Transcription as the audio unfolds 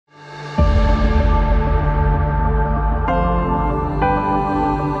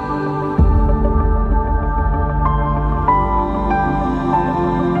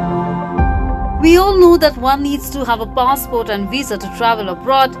that one needs to have a passport and visa to travel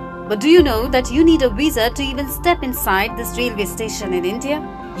abroad, but do you know that you need a visa to even step inside this railway station in India?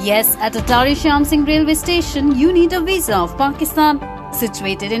 Yes, at Atari railway station, you need a visa of Pakistan.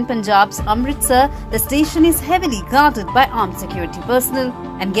 Situated in Punjab's Amritsar, the station is heavily guarded by armed security personnel.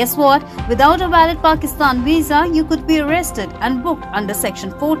 And guess what? Without a valid Pakistan visa, you could be arrested and booked under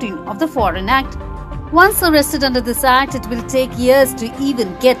Section 14 of the Foreign Act. Once arrested under this act, it will take years to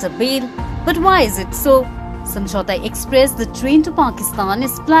even get a bail. But why is it so? Samjhauta Express, the train to Pakistan,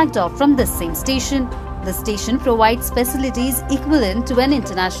 is flagged off from this same station. The station provides facilities equivalent to an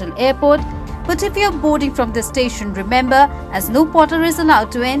international airport. But if you are boarding from the station, remember, as no porter is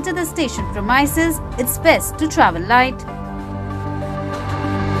allowed to enter the station premises, it's best to travel light.